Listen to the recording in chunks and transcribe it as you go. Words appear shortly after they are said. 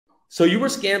So you were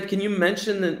scammed. Can you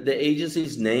mention the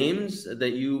agency's names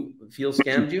that you feel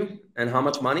scammed you and how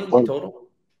much money total?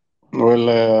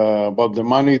 Well, about the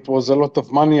money, it was a lot of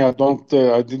money. I didn't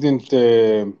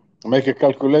make a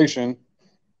calculation,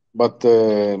 but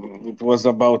it was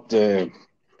about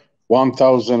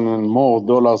 $1,000 and more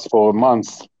for a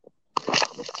month,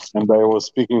 and I was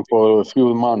speaking for a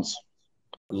few months.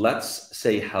 Let's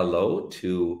say hello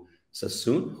to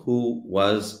Sassoon, who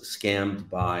was scammed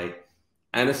by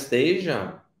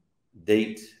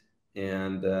AnastasiaDate,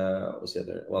 and what's the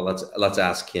other? Well, let's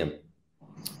ask him.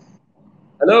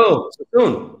 Hello,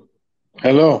 Sassoon.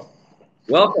 Hello.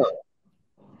 Welcome.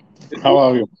 How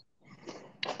are you?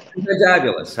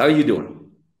 Fantabulous. How are you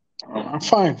doing? I'm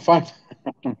fine. Thank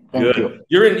Good. you.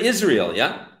 You're in Israel,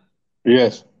 yeah?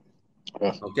 Yes.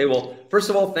 Okay. Well, first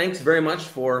of all, thanks very much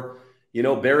for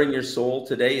bearing your soul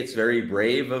today. It's very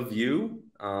brave of you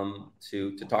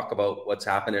to talk about what's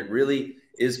happened. It really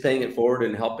is paying it forward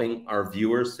and helping our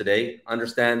viewers today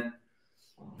understand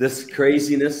this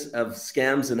craziness of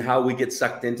scams and how we get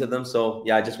sucked into them. So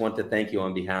yeah, I just want to thank you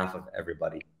on behalf of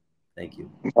everybody. Thank you.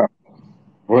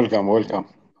 Welcome.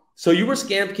 So you were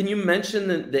scammed. Can you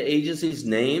mention the agency's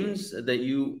names that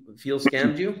you feel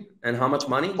scammed you and how much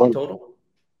money total?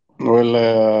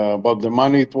 Well, about the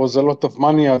money, it was a lot of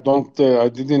money. I didn't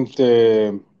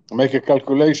make a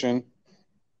calculation,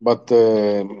 but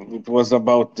it was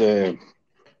about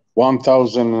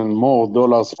 $1,000 and more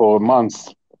for a month,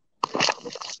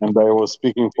 and I was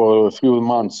speaking for a few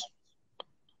months.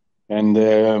 And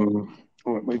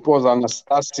it was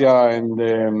Anastasia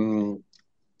and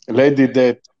Lady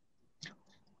That,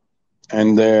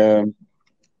 and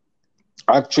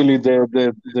actually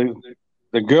the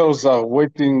girls are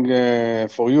waiting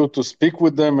for you to speak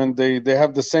with them, and they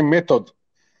have the same method.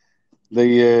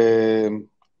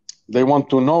 They want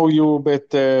to know you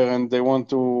better, and they want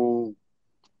to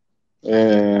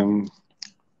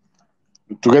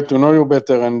get to know you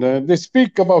better, and they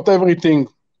speak about everything.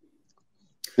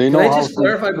 Can I just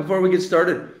clarify before we get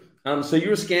started? So you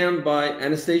were scammed by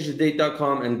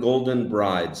AnastasiaDate.com and Golden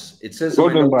Brides. It says in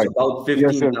my notes about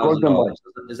 $15,000.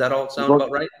 Does that all sound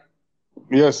about right?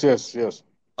 Yes.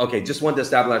 Okay, just wanted to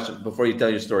establish before you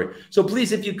tell your story. So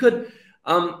please, if you could,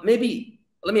 maybe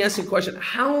let me ask you a question.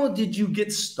 How did you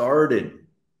get started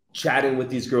chatting with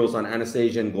these girls on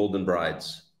Anastasia and Golden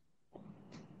Brides?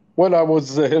 Well, I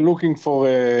was looking for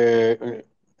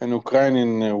an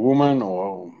Ukrainian woman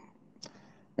or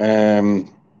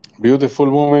beautiful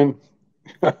woman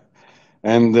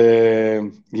and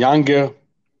younger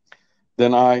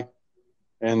than I,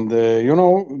 and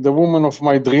the woman of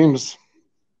my dreams.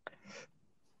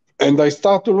 And I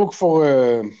start to look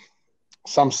for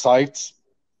some sites.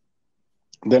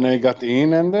 Then I got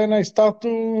in, and then I start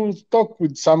to talk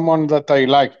with someone that I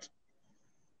liked.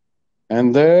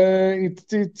 And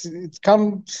it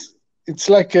comes, it's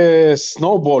like a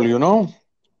snowball,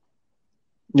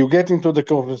 You get into the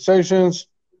conversations,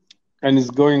 and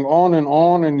it's going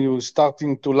on, and you're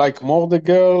starting to like more the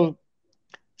girl.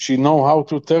 She know how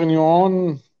to turn you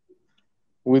on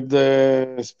with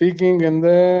the speaking, and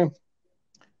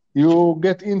you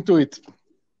get into it.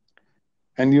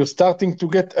 And you're starting to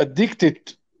get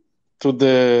addicted to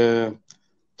the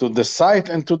site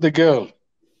and to the girl.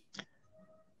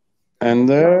 And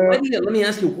let me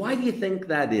ask you, why do you think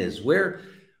that is?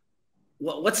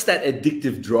 What's that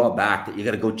addictive drawback that you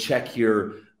got to go check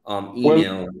your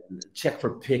email, check for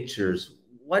pictures?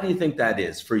 Why do you think that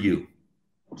is for you?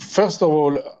 First of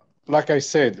all, like I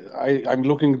said, I'm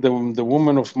looking the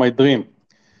woman of my dream,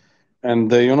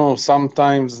 and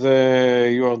sometimes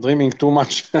you are dreaming too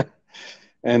much,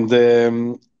 and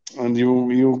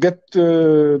you get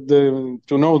to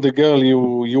know the girl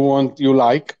you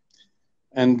like,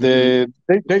 and they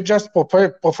just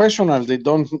professional.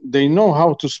 They know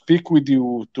how to speak with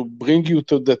you, to bring you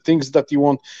to the things that you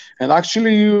want, and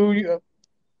actually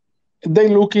they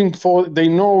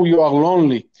know you are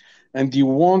lonely, and you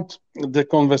want the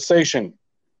conversation,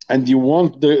 and you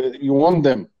want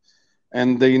them,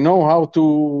 and they know how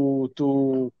to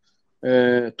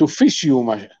fish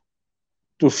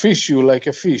you like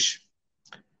a fish.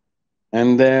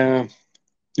 And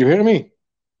you hear me?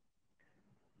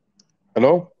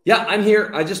 Hello? Yeah, I'm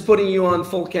here. I'm just putting you on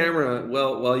full camera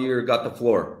while you're got the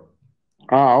floor.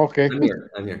 Okay. I'm here.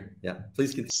 Yeah,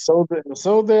 please continue.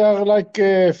 So they are like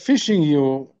fishing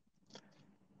you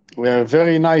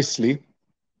very nicely,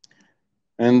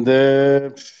 and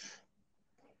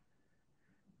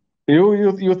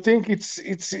you think it's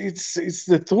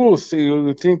the truth.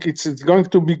 You think it's going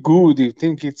to be good. You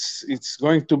think it's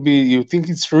going to be. You think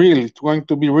it's real. It's going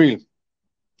to be real,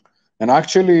 and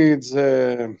actually it's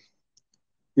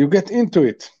you get into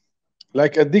it.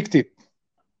 like addicted,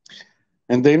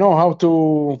 and they know how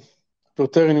to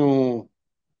turn you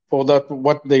for that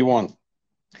what they want.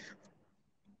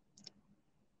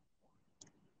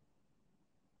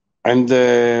 And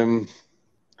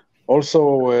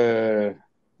also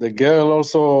the girl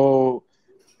also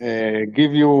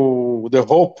give you the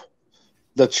hope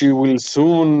that she will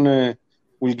soon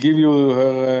will give you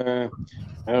her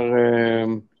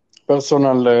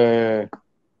personal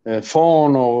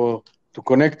phone or to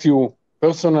connect you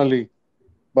personally,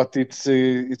 but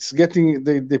it's getting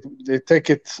they take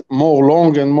it more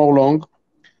long and more long,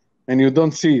 and you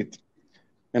don't see it.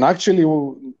 And actually,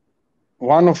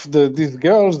 one of these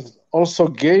girls also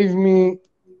gave me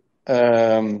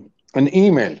an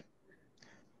email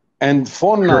and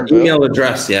phone Her number. email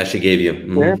address, yeah, she gave you.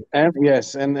 Mm-hmm. And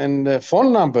yes, and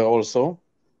phone number also.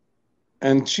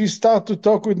 And she started to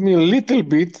talk with me a little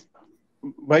bit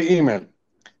by email.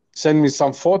 Send me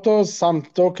some photos, some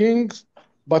talking,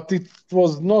 but it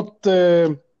was not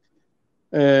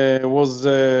was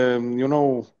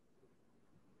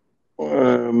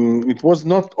it was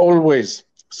not always.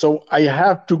 So I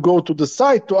have to go to the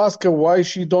site to ask her why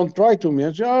she don't write to me.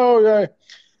 And she, oh yeah,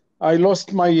 I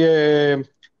lost my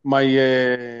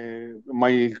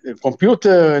my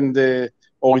computer and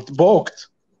or it broke,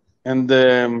 and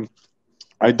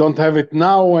I don't have it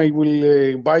now. I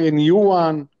will buy a new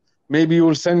one. Maybe you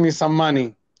will send me some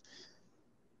money,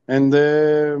 and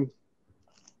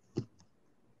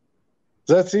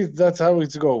that's it. That's how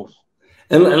it goes.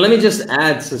 And let me just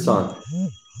add, Sasan,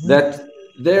 that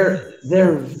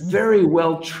they're very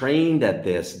well trained at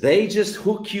this. They just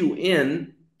hook you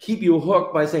in, keep you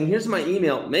hooked by saying, "Here's my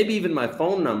email, maybe even my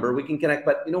phone number. We can connect."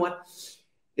 But you know what?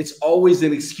 It's always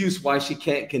an excuse why she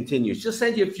can't continue. She'll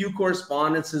send you a few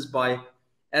correspondences by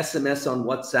SMS on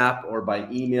WhatsApp or by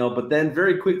email, but then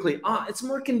very quickly, it's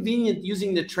more convenient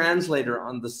using the translator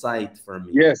on the site for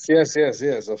me. Yes, yes, yes,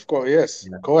 yes. Of course, yes,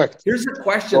 yeah. Correct. Here's a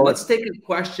question. Correct. Let's take a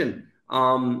question.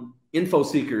 Info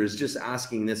Seeker is just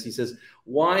asking this. He says,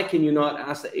 "Why can you not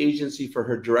ask the agency for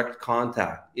her direct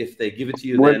contact? If they give it to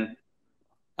you, then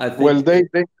I think." Well,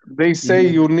 they say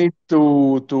you need to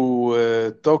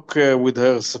talk with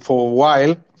her for a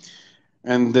while,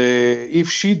 and if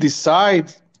she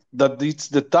decides that it's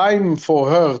the time for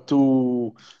her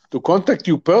to contact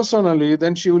you personally,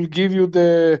 then she will give you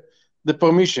the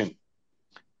permission.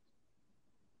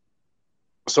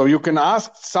 So you can ask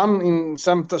in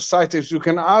some sites, you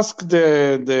can ask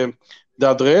the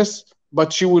address,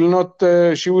 but she will not.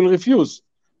 She will refuse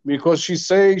because she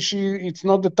say it's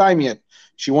not the time yet.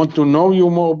 She want to know you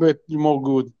more, more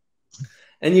good.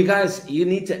 And you guys, you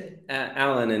need to,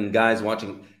 Alan and guys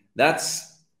watching. That's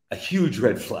a huge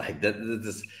red flag.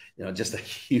 That's just a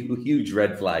huge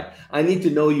red flag. I need to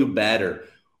know you better.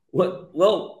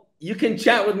 Well. You can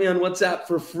chat with me on WhatsApp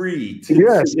for free.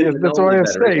 Yes, that's what I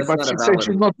say. But she said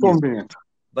she's not convenient.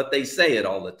 But they say it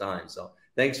all the time. So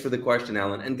thanks for the question,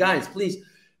 Alan. And guys, please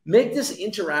make this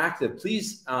interactive. Please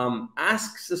ask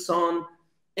Sasan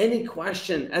any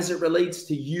question as it relates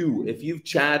to you. If you've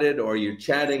chatted or you're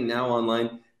chatting now online,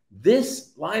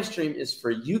 this live stream is for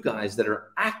you guys that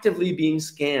are actively being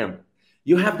scammed.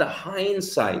 You have the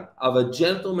hindsight of a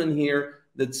gentleman here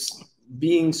that's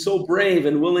being so brave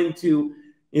and willing to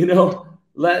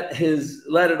let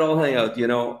it all hang out,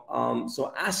 so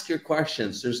ask your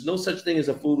questions. There's no such thing as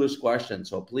a foolish question.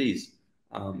 So please,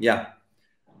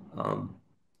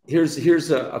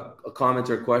 here's a comment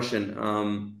or question.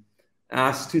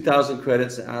 Ask 2,000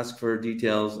 credits, ask for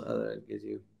details. Gives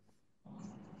you.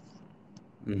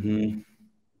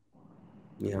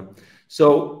 Yeah.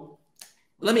 So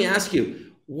let me ask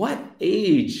you, what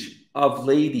age of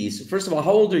ladies, first of all,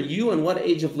 how old are you and what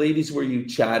age of ladies were you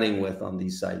chatting with on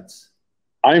these sites?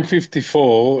 I'm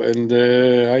 54 and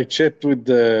I chat with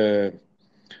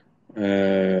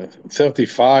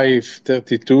 35,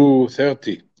 32,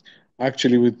 30,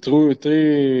 actually with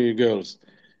three girls.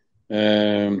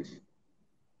 Everyone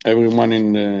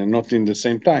not in the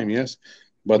same time, yes,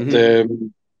 but there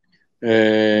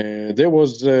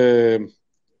was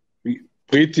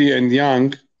pretty and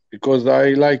young, because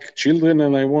I like children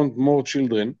and I want more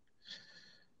children,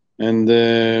 and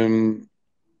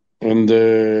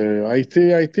I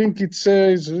think it's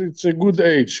a good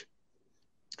age.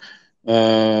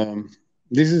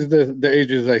 This is the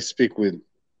ages I speak with.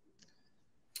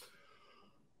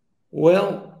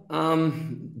 Well,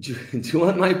 do you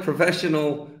want my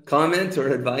professional comment or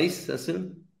advice,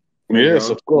 Sasun? Yes,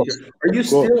 of course. Are you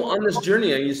still on this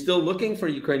journey? Are you still looking for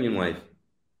a Ukrainian wife?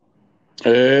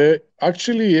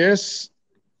 Actually, yes.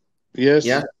 Yes.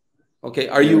 Yeah. Okay.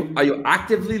 Are you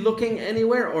actively looking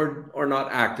anywhere or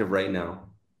not active right now?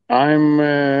 I'm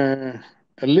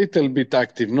a little bit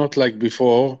active, not like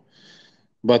before,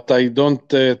 but I don't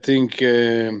think.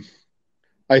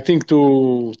 I think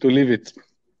to leave it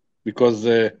because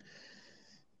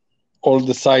all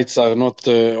the sites are not.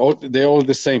 They're all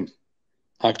the same.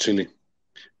 Actually,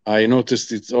 I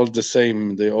noticed it's all the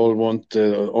same. They all want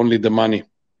only the money.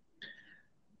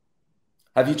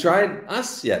 Have you tried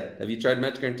us yet? Have you tried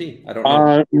Match Guarantee? I don't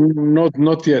know.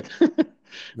 Not yet.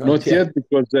 Not Not yet. yet,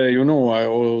 because I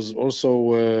was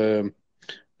also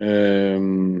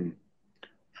um,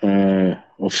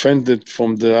 offended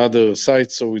from the other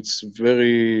side, so it's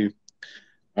very.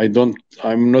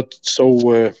 I'm not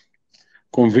so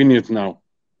convenient now.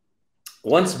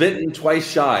 Once bitten, twice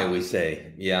shy, we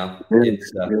say. Yeah, Yeah,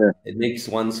 it's yeah, it makes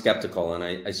one skeptical, and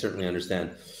I certainly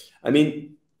understand. I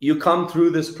mean, you come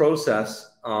through this process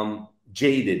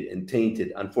jaded and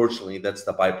tainted. Unfortunately, that's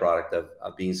the byproduct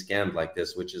of being scammed like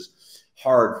this, which is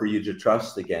hard for you to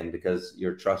trust again because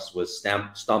your trust was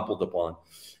stumbled upon.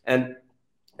 And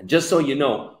just so you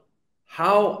know,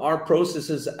 how our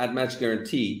processes at Match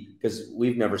Guarantee, because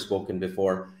we've never spoken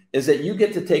before, is that you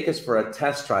get to take us for a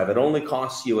test drive. It only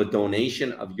costs you a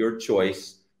donation of your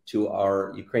choice to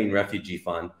our Ukraine Refugee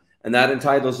Fund. And that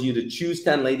entitles you to choose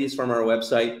 10 ladies from our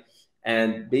website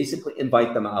and basically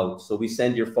invite them out. So we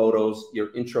send your photos,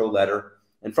 your intro letter.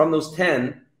 And from those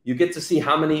 10, you get to see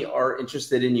how many are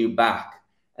interested in you back.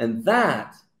 And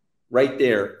that right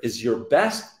there is your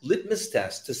best litmus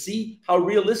test to see how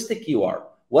realistic you are.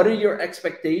 What are your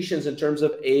expectations in terms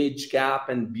of age gap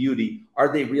and beauty?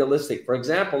 Are they realistic? For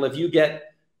example, if you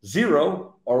get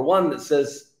 0 or 1 that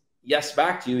says yes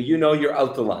back to you, you know you're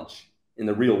out to lunch in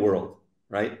the real world,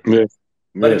 right? yes,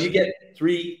 But if you yes, get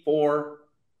 3, 4,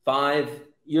 5,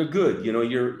 you're good.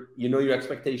 Your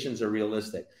expectations are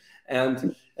realistic.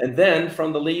 And then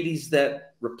from the ladies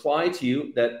that reply to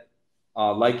you that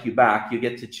like you back, you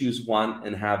get to choose one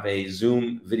and have a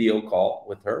Zoom video call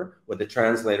with her with a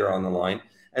translator on the line.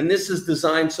 And this is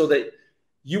designed so that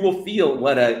you will feel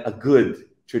what a good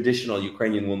traditional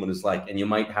Ukrainian woman is like, and you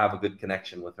might have a good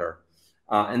connection with her.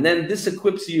 And then this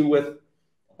equips you with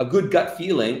a good gut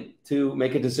feeling to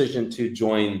make a decision to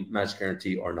join Match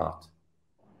Guarantee or not.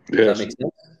 Does that yes, make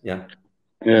sense? Yeah.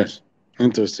 yes.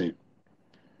 Interesting.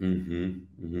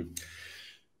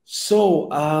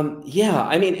 So, yeah,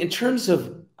 I mean, in terms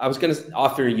of, I was going to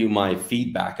offer you my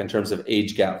feedback in terms of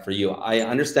age gap for you. I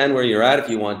understand where you're at if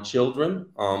you want children.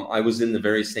 I was in the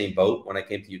very same boat when I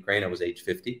came to Ukraine. I was age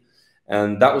 50.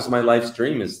 And that was my life's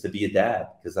dream, is to be a dad,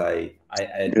 because I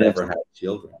had Yes, never had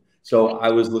children. So I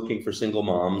was looking for single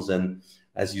moms. And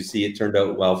as you see, it turned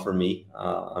out well for me.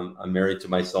 I'm married to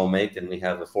my soulmate, and we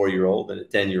have a 4-year-old and a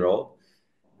 10-year-old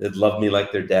that love me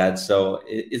like their dad. So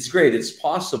it's great. It's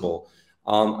possible.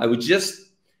 I would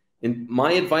just, and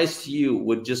my advice to you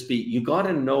would just be, you got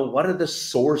to know what are the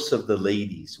source of the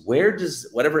ladies. Where does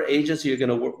whatever agency you're going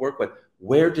to work with,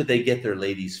 where do they get their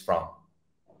ladies from?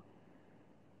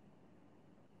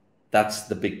 That's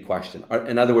the big question.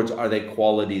 In other words, are they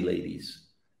quality ladies?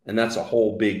 And that's a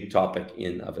whole big topic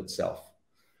in of itself.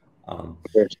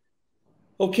 yes.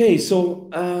 Okay, so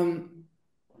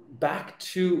back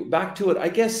to it. I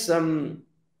guess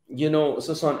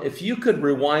Sasan, if you could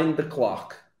rewind the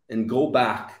clock and go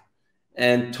back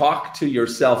and talk to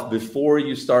yourself before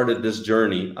you started this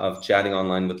journey of chatting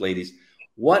online with ladies,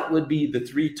 what would be the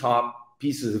 3 top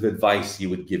pieces of advice you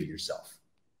would give yourself?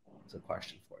 It's a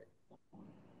question for you.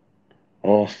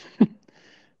 Oh,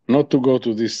 not to go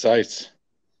to these sites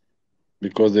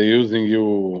because they're using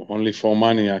you only for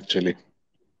money, actually.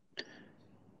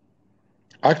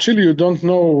 Actually, you don't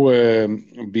know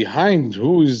behind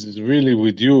who is really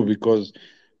with you because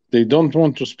they don't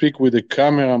want to speak with the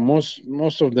camera.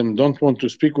 Most of them don't want to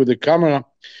speak with the camera.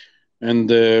 And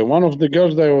one of the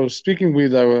girls that I was speaking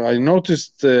with, I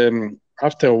noticed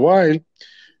after a while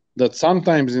that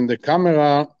sometimes in the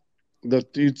camera that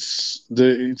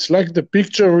it's like the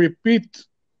picture repeat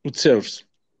itself.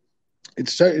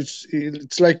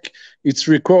 It's like it's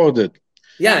recorded.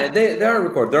 Yeah, they are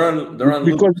recorded. They're on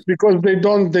loop. Because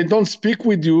they don't speak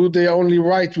with you, they only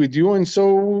write with you, and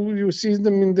so you see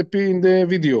them in the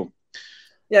video.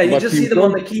 Yeah, you But just see you them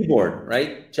on don't. the keyboard,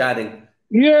 right? Chatting.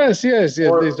 Yes. They say,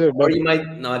 Or but you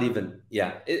might not even.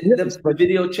 Yeah. yes, The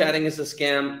video chatting is a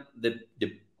scam. The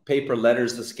paper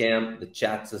letters a scam. The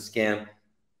chat's a scam.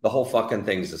 The whole fucking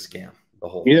thing's a scam. The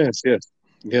whole thing. yes.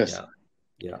 Yeah.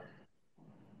 Yeah.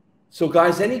 So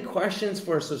guys, any questions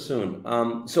for Sassoon?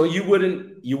 So you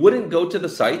wouldn't go to the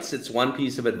sites. It's one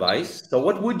piece of advice. So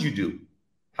what would you do?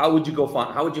 How would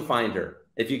you find her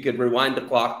if you could rewind the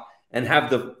clock and have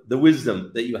the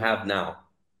wisdom that you have now?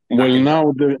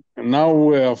 Well,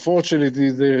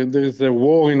 unfortunately, there is a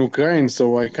war in Ukraine,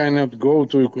 so I cannot go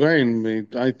to Ukraine.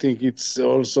 I think it's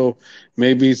also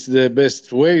maybe it's the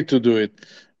best way to do it.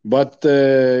 But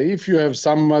if you have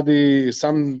somebody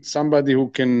who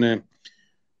can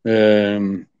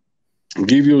um,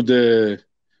 give you the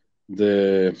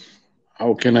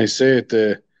how can I say it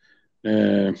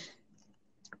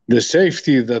the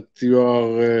safety that you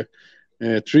are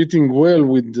treating well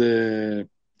with the.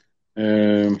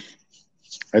 um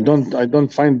I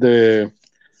don't find the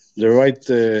right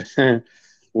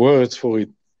words for it.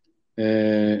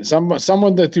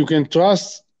 Someone that you can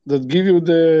trust that give you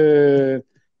the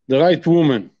right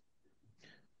woman.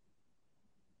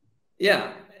 Yeah,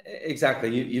 exactly.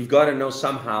 You've got to know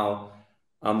somehow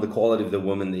the quality of the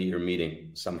woman that you're meeting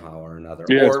somehow or another.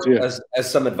 Yes, Or yes, as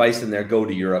some advice in there, go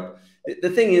to Europe. The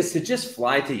thing is to just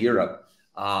fly to Europe,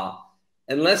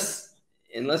 unless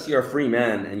you're a free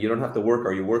man and you don't have to work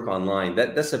or you work online.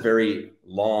 That's a very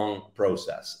long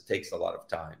process. It takes a lot of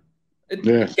time. It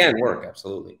yes. can work,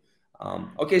 absolutely.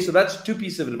 Okay, so that's two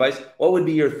pieces of advice. What would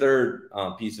be your third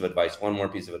piece of advice? One more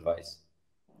piece of advice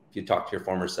if you talk to your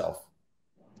former self.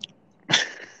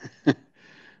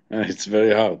 It's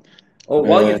very hard. Oh,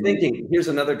 while you're thinking, here's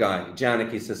another guy,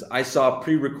 Janik. He says, I saw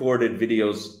pre-recorded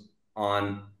videos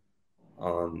on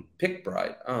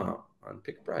PickBride. Oh, on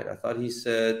PickBride. I thought he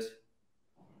said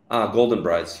Golden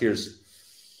Brides.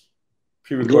 Here's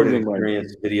pre-recorded Golden Line.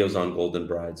 experience videos on Golden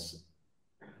Brides.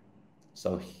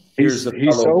 So here's a He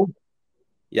fellow. saw.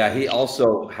 Yeah, he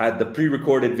also had the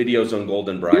pre-recorded videos on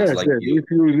Golden Brides, Yes, like yes.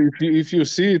 you. If you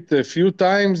see it a few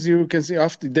times, you can see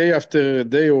after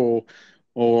day or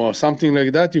something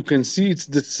like that. You can see it's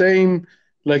the same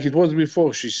like it was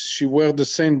before. She wear the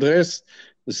same dress,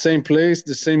 the same place,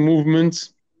 the same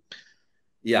movements.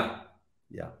 Yeah,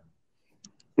 yeah,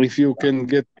 If you can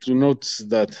get to notice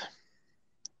that.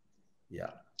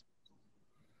 yeah,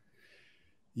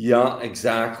 yeah,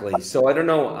 exactly. So I don't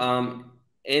know.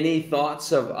 Any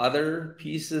thoughts of other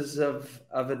pieces of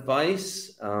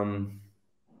advice?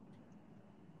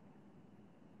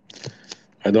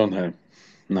 I don't have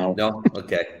now. No?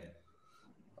 Okay.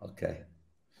 Okay.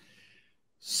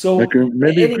 So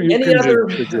Maybe you any can other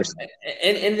suggest.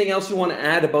 anything else you want to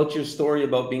add about your story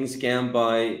about being scammed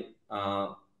by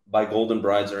Golden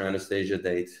Brides or Anastasia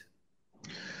Date?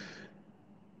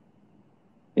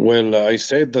 Well, I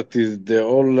said that they're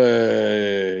all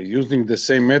using the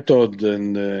same method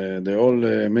and they all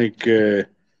make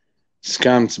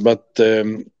scams, but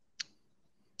you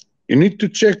need to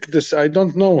check this. I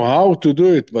don't know how to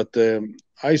do it, but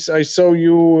I saw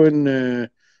you on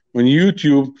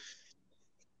YouTube,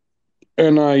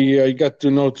 and I got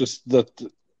to notice that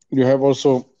you have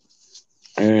also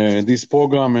this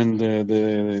program and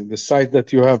the site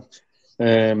that you have.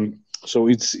 So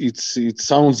it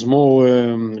sounds more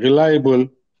reliable,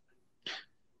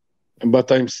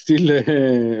 but I'm still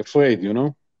afraid,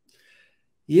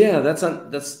 Yeah,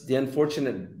 that's the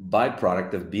unfortunate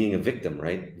byproduct of being a victim,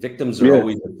 right? Victims are Yes,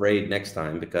 always afraid next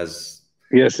time because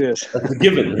yes, yes, that's a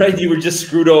given, right? You were just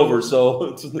screwed over, so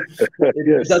it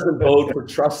yes, doesn't bode for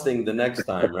trusting the next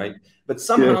time, right? But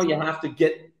somehow yes, you have to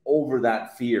get over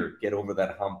that fear, get over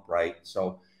that hump, right?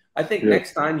 So I think yes,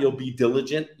 next time you'll be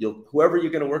diligent. Whoever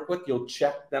you're going to work with, you'll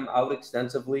check them out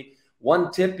extensively.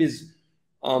 One tip is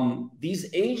these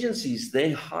agencies,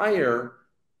 they hire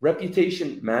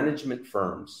reputation management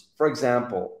firms. For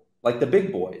example, like the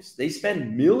big boys, they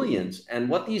spend millions. And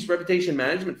what these reputation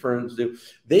management firms do,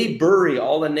 they bury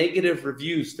all the negative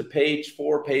reviews to page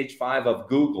 4, page 5 of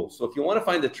Google. So if you want to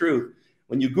find the truth,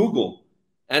 when you Google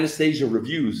Anastasia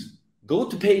reviews, go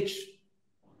to page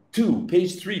 2,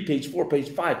 page 3, page 4, page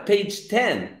 5, page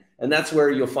 10. And that's where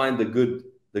you'll find the goods,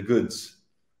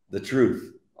 the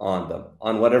truth on them,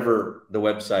 on whatever the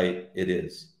website it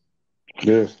is.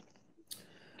 yes.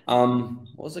 What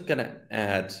was I gonna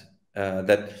add?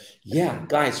 Yeah,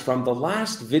 guys, from the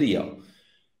last video.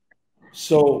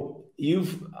 So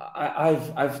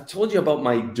I've told you about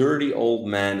my dirty old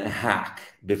man hack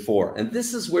before, and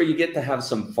this is where you get to have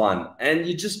some fun and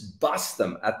you just bust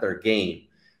them at their game.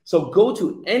 So go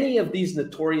to any of these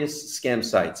notorious scam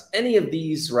sites, any of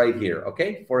these right here.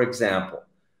 Okay, for example,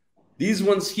 these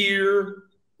ones here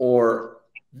or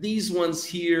these ones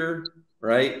here,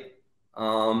 right?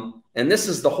 And this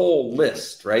is the whole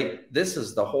list, right? This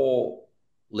is the whole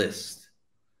list.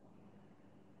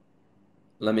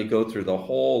 Let me go through the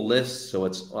whole list. So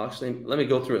it's actually, let me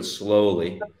go through it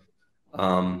slowly.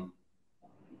 What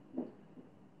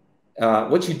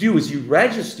you do is you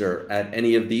register at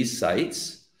any of these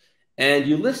sites and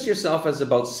you list yourself as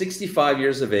about 65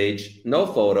 years of age, no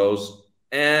photos,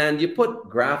 and you put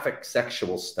graphic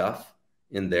sexual stuff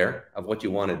in there of what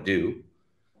you want to do.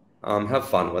 Have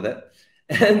fun with it.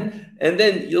 And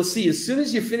then you'll see as soon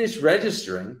as you finish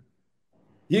registering,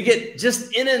 you get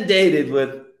just inundated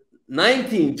with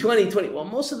 19, 20, 20. Well,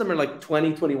 most of them are like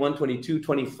 20, 21, 22,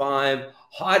 25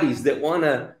 hotties that want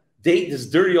to date this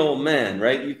dirty old man,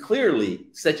 right? You clearly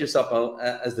set yourself out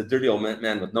as the dirty old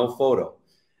man with no photo.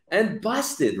 And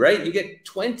busted, right? You get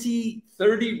 20,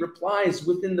 30 replies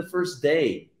within the first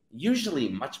day, usually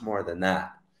much more than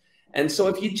that. And so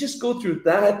if you just go through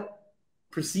that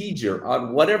procedure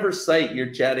on whatever site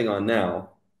you're chatting on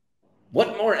now,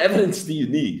 what more evidence do you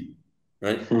need,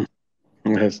 right?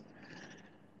 Yes.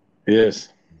 Yes.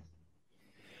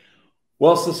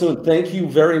 Well, Sassoon, thank you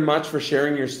very much for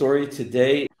sharing your story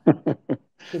today.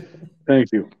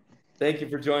 Thank you. Thank you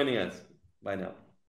for joining us. Bye now.